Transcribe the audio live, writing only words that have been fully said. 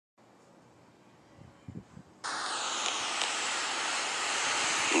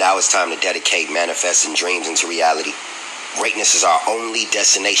Now it's time to dedicate manifesting dreams into reality. Greatness is our only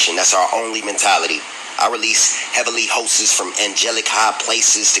destination. That's our only mentality. I release heavenly hosts from angelic high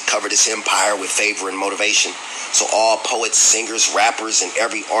places to cover this empire with favor and motivation. So all poets, singers, rappers, and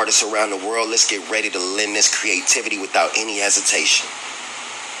every artist around the world, let's get ready to lend this creativity without any hesitation.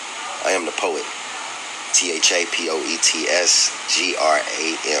 I am the poet. THAPOETSGRAM.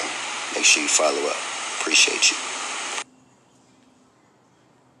 Make sure you follow up. Appreciate you.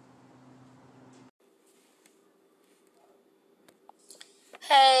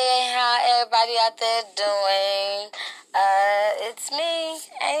 Hey, how everybody out there doing? It's me,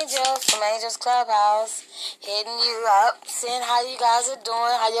 Angel from Angel's Clubhouse, hitting you up, seeing how you guys are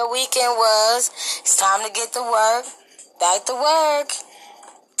doing, how your weekend was. It's time to get to work. Back to work.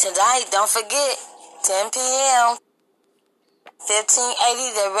 Tonight, don't forget, 10 p.m.,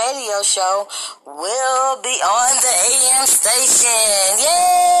 1580, the radio show, will be on the AM station.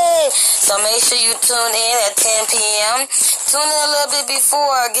 Yay! So make sure you tune in at 10 p.m. Tune in a little bit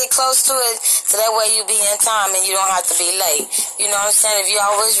before, get close to it, so that way you be in time and you don't have to be late. You know what I'm saying? If you're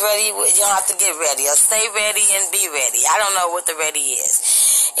always ready, you don't have to get ready. Or stay ready and be ready. I don't know what the ready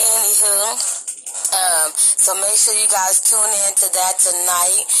is. Anywho, so make sure you guys tune in to that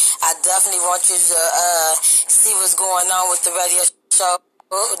tonight. I definitely want you to see what's going on with the radio show,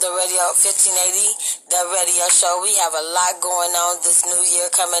 the radio 1580, the radio show. We have a lot going on this new year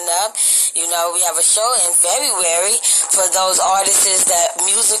coming up. You know, we have a show in February for those artists that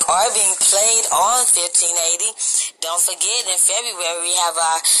music are being played on 1580. Don't forget, in February we have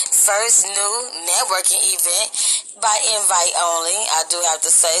our first new networking event by invite only, I do have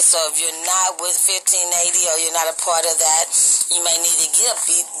to say. So if you're not with 1580 or you're not a part of that, you may need to be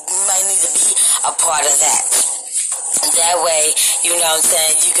a part of that. That way, you know what I'm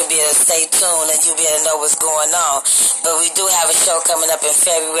saying, you can be able to stay tuned and you'll be able to know what's going on. But we do have a show coming up in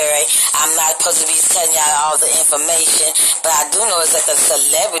February. I'm not supposed to be telling y'all all the information, but I do know it's at the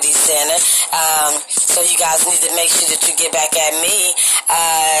Celebrity Center. So you guys need to make sure that you get back at me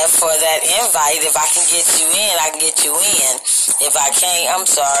for that invite. If I can get you in, I can get you in. If I can't, I'm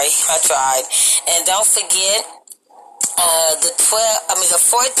sorry. I tried. And don't forget, the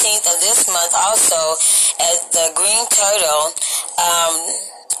 14th of this month, also at the Green Turtle,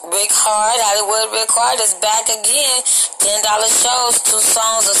 Hollywood Rick Hard is back again. $10 shows, 2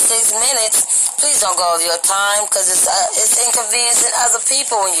 songs of 6 minutes. Please don't go over your time, because it's inconveniencing other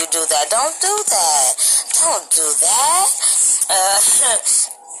people when you do that. Don't do that. Don't do that.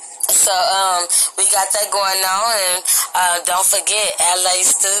 So, we got that going on, and don't forget, LA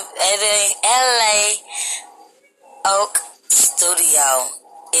Oak Studio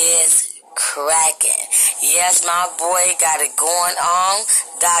is cracking. Yes, my boy got it going on.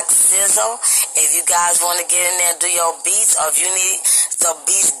 Doc Sizzle. If you guys want to get in there and do your beats, or if you need the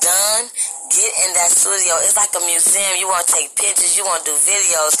beats done, get in that studio. It's like a museum. You want to take pictures. You want to do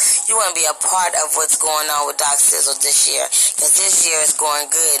videos. You want to be a part of what's going on with Doc Sizzle this year. Because this year is going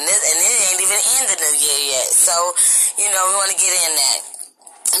good. And it ain't even in the new year yet. So, you know, we want to get in that.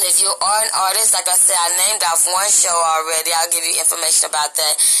 And if you are an artist, like I said, I named off one show already. I'll give you information about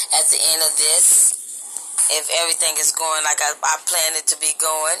that at the end of this. If everything is going like I planned it to be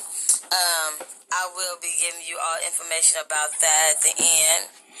going. I will be giving you all information about that at the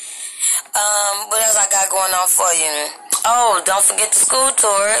end. What else I got going on for you? Oh, don't forget the school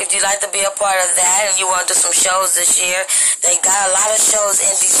tour. If you'd like to be a part of that and you want to do some shows this year, they got a lot of shows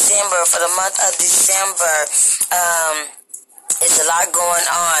in December, for the month of December. It's a lot going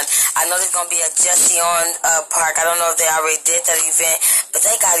on. I know there's going to be a Jesse on Park. I don't know if they already did that event, but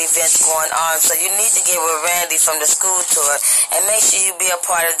they got events going on. So you need to get with Randy from the school tour and make sure you be a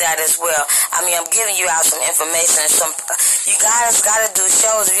part of that as well. I mean, I'm giving you out some information. You guys got to do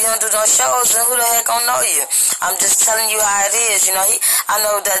shows. If you don't do no shows, then who the heck gonna know you? I'm just telling you how it is. You know, I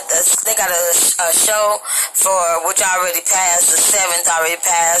know that they got a show for which I already passed. The 7th already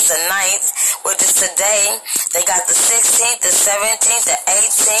passed. The 9th, which is today. They got the 16th, the 17th, the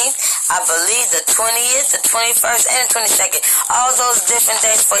 18th, I believe the 20th, the 21st, and the 22nd. All those different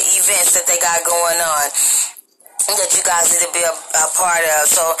days for events that they got going on that you guys need to be a part of.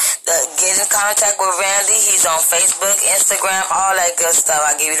 So get in contact with Randy. He's on Facebook, Instagram, all that good stuff.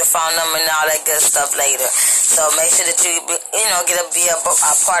 I'll give you the phone number and all that good stuff later. So make sure that you be a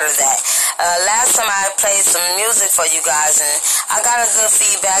part of that. Last time I played some music for you guys, and I got a good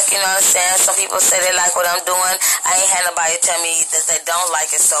feedback, you know what I'm saying? Some people say they like what I'm doing. I ain't had nobody tell me that they don't like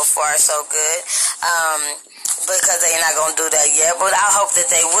it. So far, so good. because they're not going to do that yet. But I hope that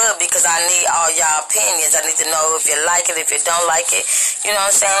they will, because I need all y'all opinions. I need to know if you like it, if you don't like it. You know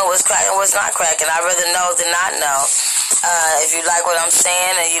what I'm saying? What's cracking, what's not cracking. I'd rather know than not know. If you like what I'm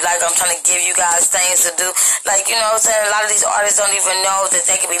saying and you like I'm trying to give you guys things to do. Like, you know what I'm saying? A lot of these artists don't even know that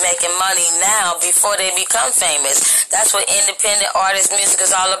they can be making money now before they become famous. That's what independent artist music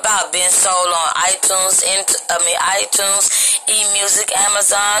is all about. Being sold on iTunes, eMusic,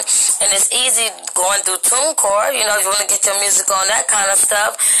 Amazon. And it's easy going through TuneCore. You know, if you want to get your music on that kind of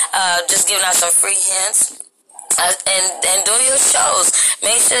stuff, just giving out some free hints. And do your shows.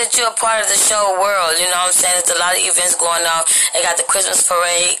 Make sure that you're a part of the show world. You know what I'm saying? There's a lot of events going on. They got the Christmas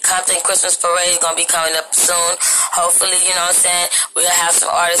parade. Compton Christmas parade is going to be coming up soon. Hopefully, you know what I'm saying, we'll have some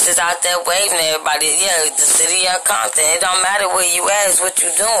artists out there waving at everybody. Yeah, the city of Compton. It don't matter where you at, it's what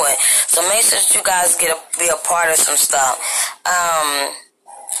you're doing. So make sure that you guys be a part of some stuff.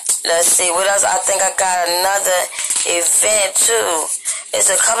 Let's see, what else? I think I got another event too. There's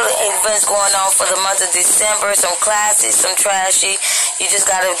a couple of events going on for the month of December. Some classy, some trashy. You just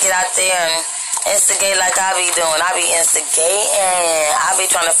gotta get out there and instigate like I be doing. I be instigating. I be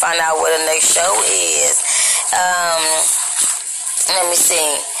trying to find out what the next show is. Let me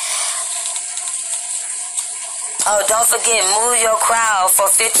see. Oh, don't forget, Move Your Crowd for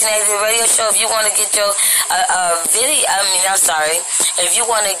 1580 radio show. If you want to get your if you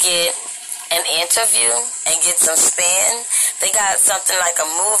want to get an interview and get some spin, they got something like a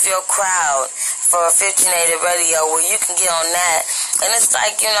Move Your Crowd for 1580 radio where you can get on that. And it's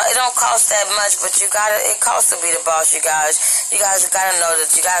like, you know, it don't cost that much, but it costs to be the boss, you guys. You guys gotta know that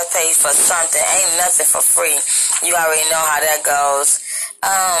you gotta pay for something. Ain't nothing for free. You already know how that goes.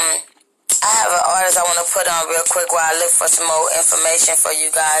 I have an artist I want to put on real quick while I look for some more information for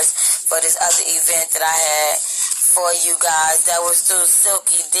you guys for this other event that I had for you guys. That was through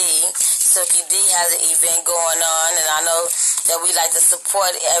Silky D. Silky D has an event going on, and I know that we like to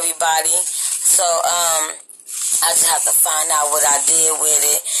support everybody. So, I just have to find out what I did with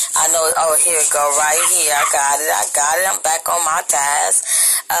it. I know, oh, here it go, right here. I got it. I'm back on my task.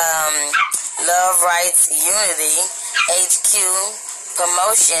 Love Rights Unity, HQ,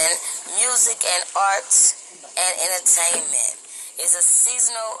 Promotion, Music and Arts and Entertainment. It's a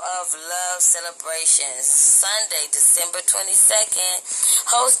seasonal of love celebrations. Sunday, December 22nd,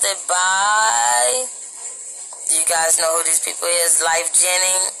 hosted by, you guys know who these people is, Life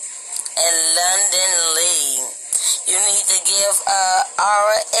Jennings and London Lee. You need to give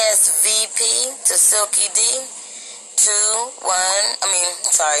RSVP to Silky D. 2.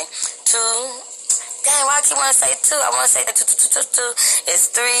 Dang, why I keep want to say 2? I want to say 2.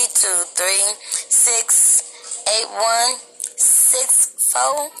 It's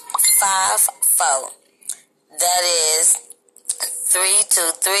 323-681-6454. That is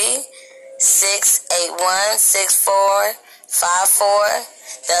 323-681-6454.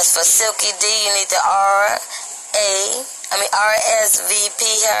 That's for Silky D. You need to RSVP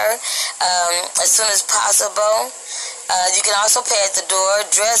her as soon as possible. You can also pay at the door.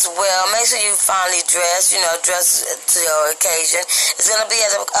 Dress well. Make sure you finally dress, dress to your occasion. It's going to be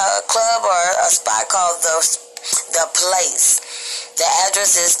at a club or a spot called The Place. The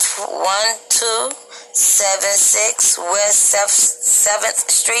address is 1276 West 7th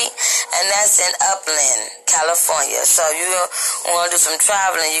Street, and that's in Upland, California. So if you want to do some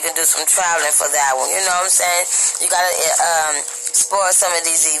traveling, you can do some traveling for that one. You know what I'm saying? You got to explore some of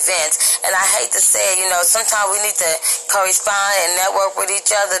these events. And I hate to say it, sometimes we need to correspond and network with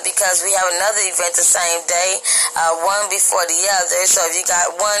each other because we have another event the same day, one before the other. So if you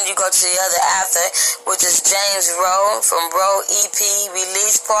got one, you go to the other after, which is James Rowe from Rowe EP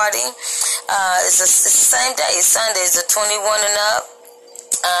Release Party. It's the same day, Sunday, it's the 21 and up.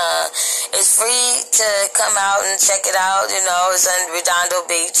 It's free to come out and check it out. It's in Redondo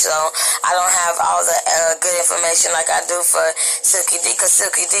Beach, so I don't have all the good information like I do for Silky D, because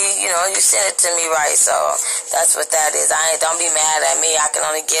Silky D, you sent it to me, right? So that's what that is. Don't be mad at me. I can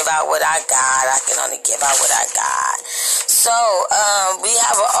only give out what I got. So, we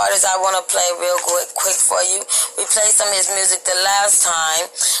have an artist I want to play real quick for you. We played some of his music the last time.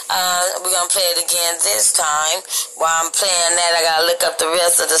 We're going to play it again this time. While I'm playing that, I got to look up the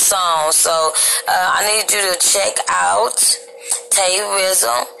rest of the song. So, I need you to check out Tay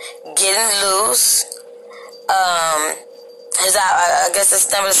Rizzle, Getting Loose. I guess the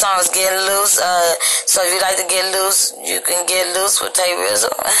name of the song is Getting Loose. So if you like to get loose, you can get loose with Tay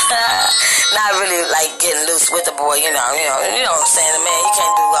Rizzle. Not really like getting loose with the boy, you know what I'm saying, man, you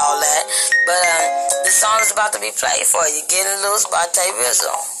can't do all that. But the song is about to be played for you. Getting Loose by Tay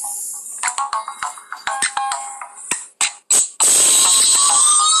Rizzle.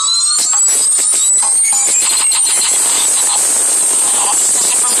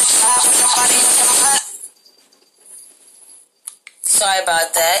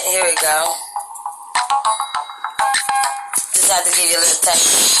 about that. Here we go. Just have to give you a little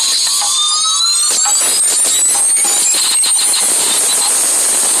taste.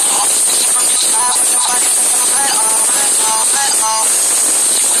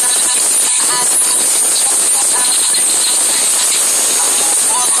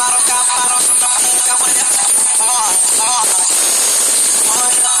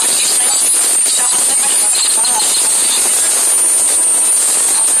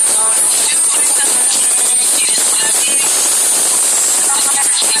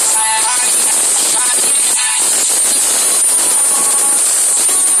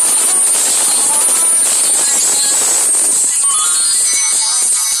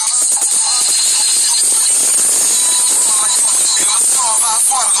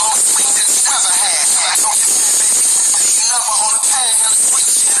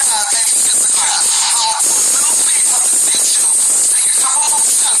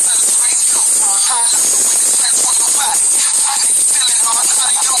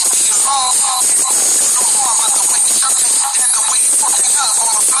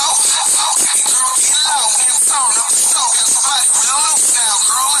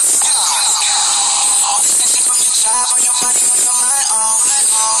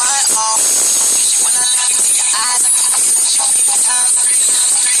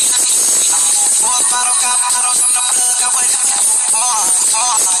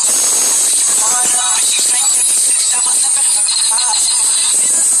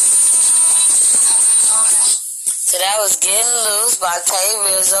 So that was Getting Loose by Tay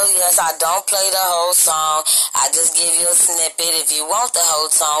Rizzo. Yes, I don't play the whole song. I just give you a snippet. If you want the whole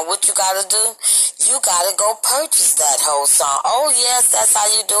song, what you gotta do? You gotta go purchase that whole song. Oh yes, that's how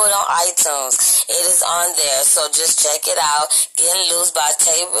you do it on iTunes. It is on there. So just check it out. Getting Loose by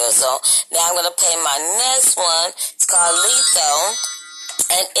Tay Rizzo. Now I'm gonna play my next one. It's called Letho.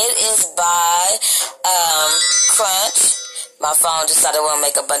 And it is by Crunch. My phone just started to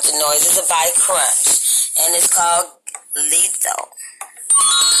make a bunch of noise. It's by Crunch. And it's called Letho.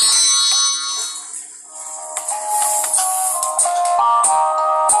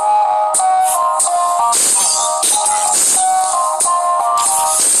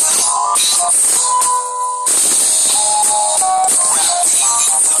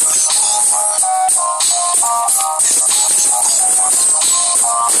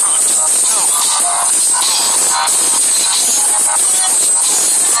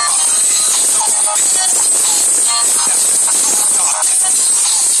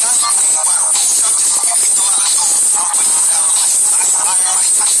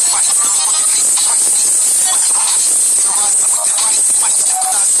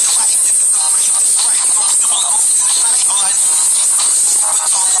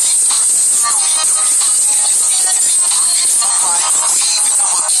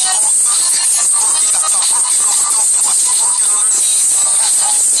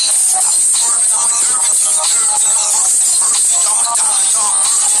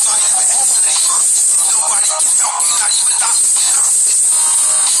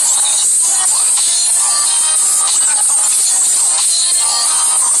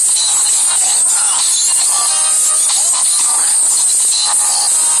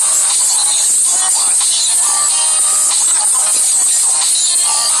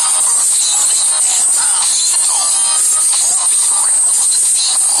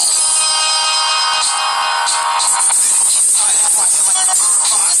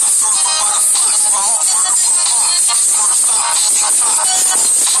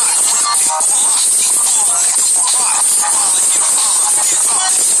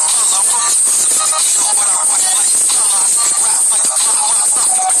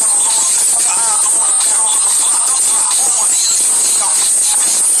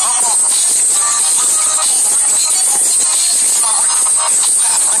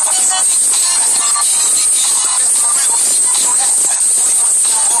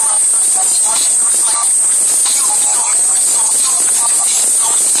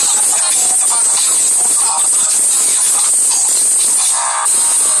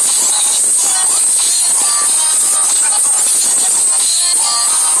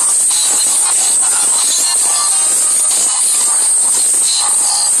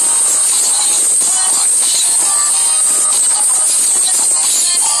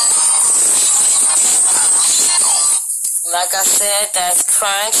 Like I said, that's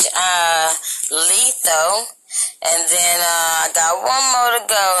Crunch, Letho, and then I got one more to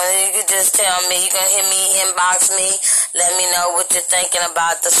go. And you can just tell me, you can hit me, inbox me, Let me know what you're thinking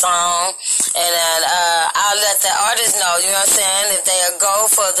about the song. And then I'll let the artist know, you know what I'm saying, if they a go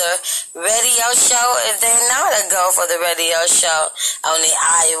for the radio show. If they not a go for the radio show, only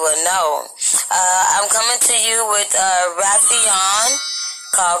I will know. I'm coming to you with Raffion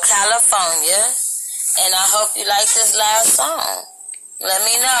called California. And I hope you like this last song. Let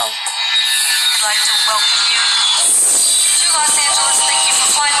me know. I'd like to welcome you to Los Angeles. Thank you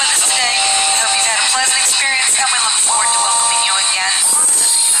for flying with us today. We hope you've had a pleasant experience, and we look forward to welcoming you again.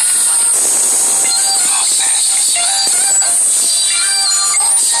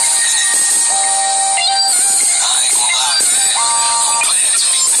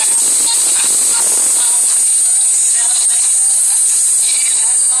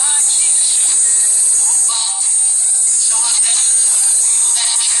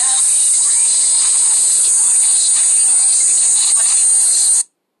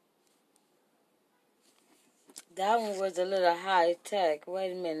 That one was a little high tech.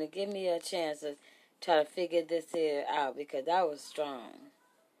 Wait a minute. Give me a chance to try to figure this here out because that was strong.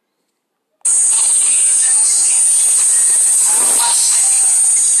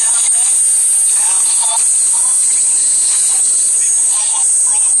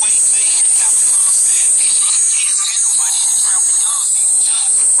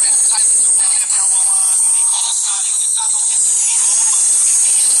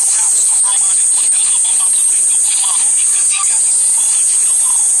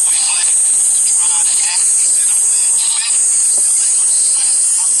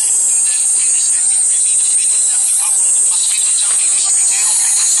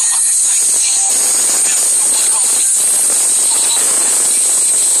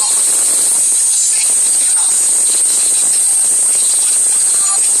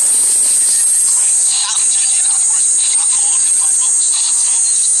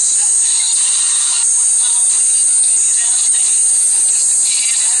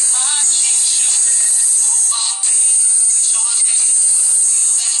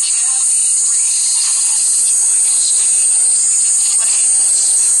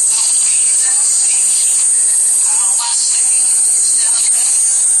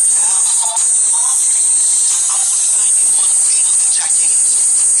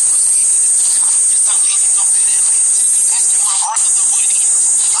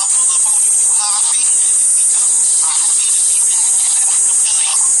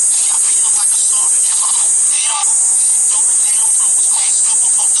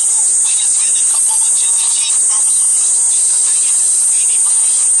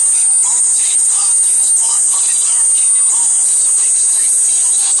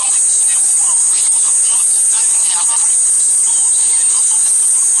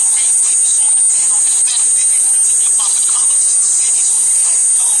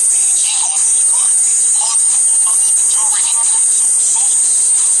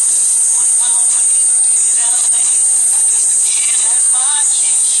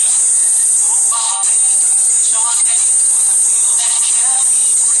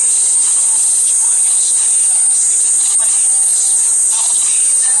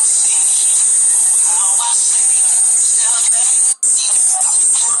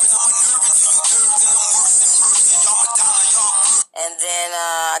 And then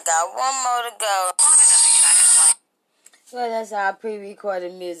I got one more to go. Well, that's how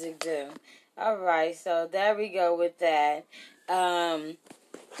pre-recorded music do. Alright, so there we go with that.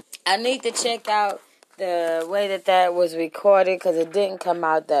 I need to check out the way that was recorded because it didn't come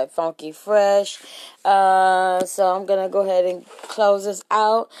out that funky fresh. So I'm going to go ahead and close this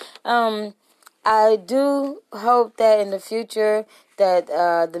out. I do hope that in the future that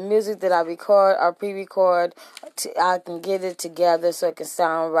the music that I record or pre-record, I can get it together so it can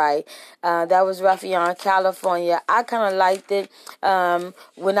sound right. That was Raffion, California. I kind of liked it.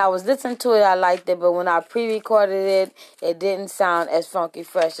 When I was listening to it, I liked it, but when I pre-recorded it, it didn't sound as funky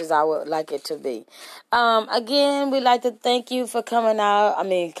fresh as I would like it to be. Again, we'd like to thank you for coming out.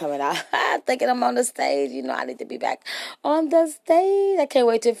 Thinking I'm on the stage. You know, I need to be back on the stage. I can't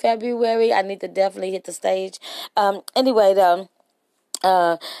wait till February. I need to definitely hit the stage. Anyway, though.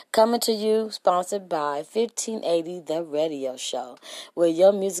 Coming to you, sponsored by 1580 The Radio Show, where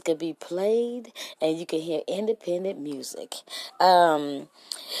your music can be played and you can hear independent music.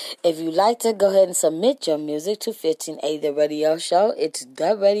 If you'd like to go ahead and submit your music to 1580 The Radio Show, it's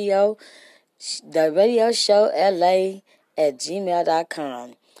The Radio Show LA at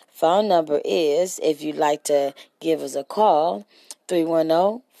gmail.com. Phone number is, if you'd like to give us a call,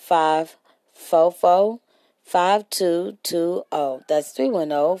 310-544-5220. That's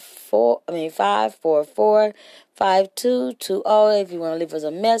 544-5220. 5220. If you want to leave us a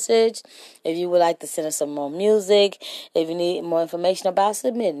message, if you would like to send us some more music, if you need more information about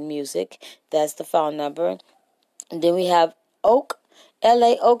submitting music, that's the phone number. And then we have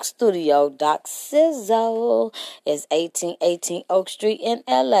LA Oak Studio. Doc Sizzle is 1818 Oak Street in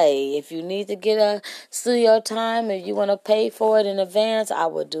LA. If you need to get a studio time, if you want to pay for it in advance, I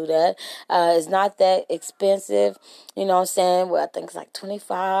would do that. It's not that expensive. You know what I'm saying? Well, I think it's like 2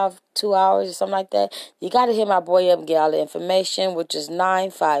 hours or something like that. You got to hit my boy up and get all the information, which is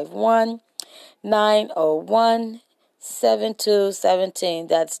 951-901 7217.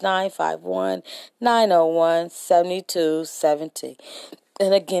 That's 951-901-7217.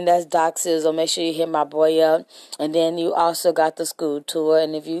 And again, that's Doc Sizzle. Make sure you hit my boy up. And then you also got the school tour.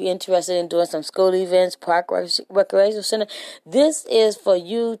 And if you're interested in doing some school events, park recreation center, this is for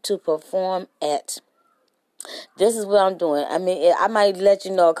you to perform at. This is what I'm doing. I mean, I might let you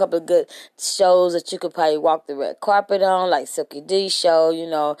know a couple of good shows that you could probably walk the red carpet on, like Silky D's show,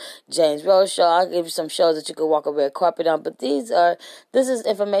 James Rose show. I'll give you some shows that you could walk a red carpet on. But this is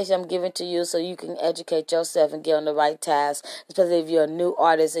information I'm giving to you so you can educate yourself and get on the right task, especially if you're a new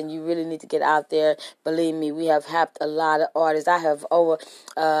artist and you really need to get out there. Believe me, we have helped a lot of artists. I have over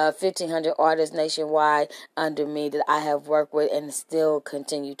 1,500 artists nationwide under me that I have worked with and still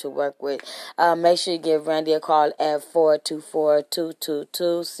continue to work with. Make sure you give Randy a call at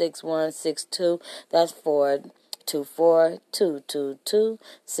 424-222-6162. That's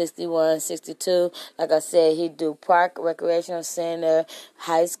 424-222-6162. Like I said, he do park, recreational center,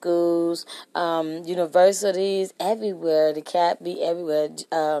 high schools, universities, everywhere. The cat be everywhere.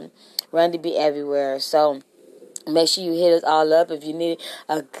 Randy be everywhere. So make sure you hit us all up if you need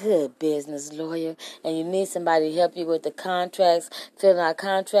a good business lawyer and you need somebody to help you with the contracts, filling out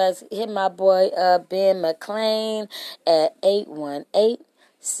contracts. Hit my boy Ben McLean at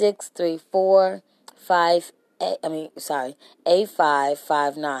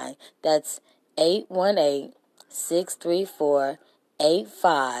 818-634-8559. That's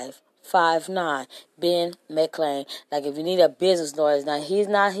 818-634-8559. Ben McLean. Like if you need a business lawyer, now he's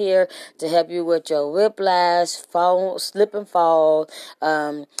not here to help you with your whiplash, fall, slip and fall,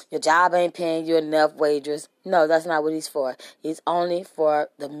 your job ain't paying you enough wages. No, that's not what he's for. He's only for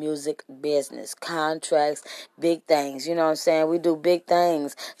the music business, contracts, big things. You know what I'm saying? We do big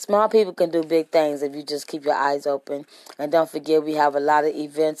things. Small people can do big things if you just keep your eyes open. And don't forget, we have a lot of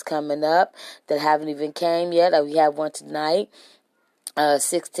events coming up that haven't even came yet. We have one tonight.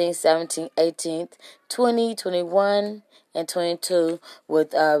 16th, 17th, 18th, 20, 21, and 22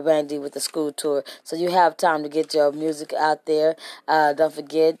 with Randy with the school tour. So you have time to get your music out there. Don't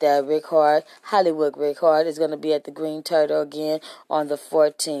forget that Hollywood Rick Hard is going to be at the Green Turtle again on the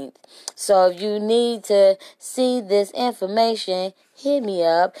 14th. So if you need to see this information, hit me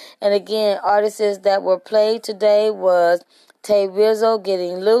up. And again, artists that were played today was Tay Rizzo,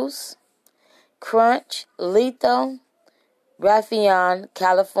 Getting Loose, Crunch, Lethal, Raffion,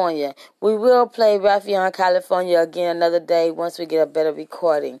 California. We will play Raffion, California again another day once we get a better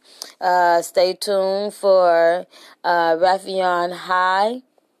recording. Stay tuned for Raffion High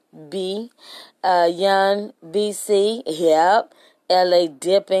B, Young BC, yep, LA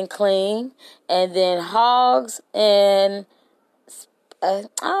Dip and Clean, and then Hogs and I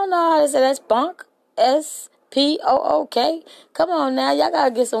don't know how to say that, Spunk, SPOOK. Come on now, y'all gotta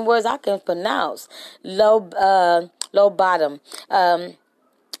get some words I can pronounce. Low bottom. I'm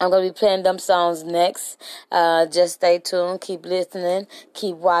going to be playing them songs next. Just stay tuned. Keep listening.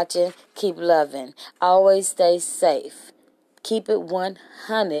 Keep watching. Keep loving. Always stay safe. Keep it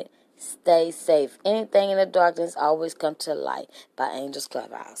 100. Stay safe. Anything in the darkness always come to light by Angels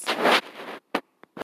Clubhouse.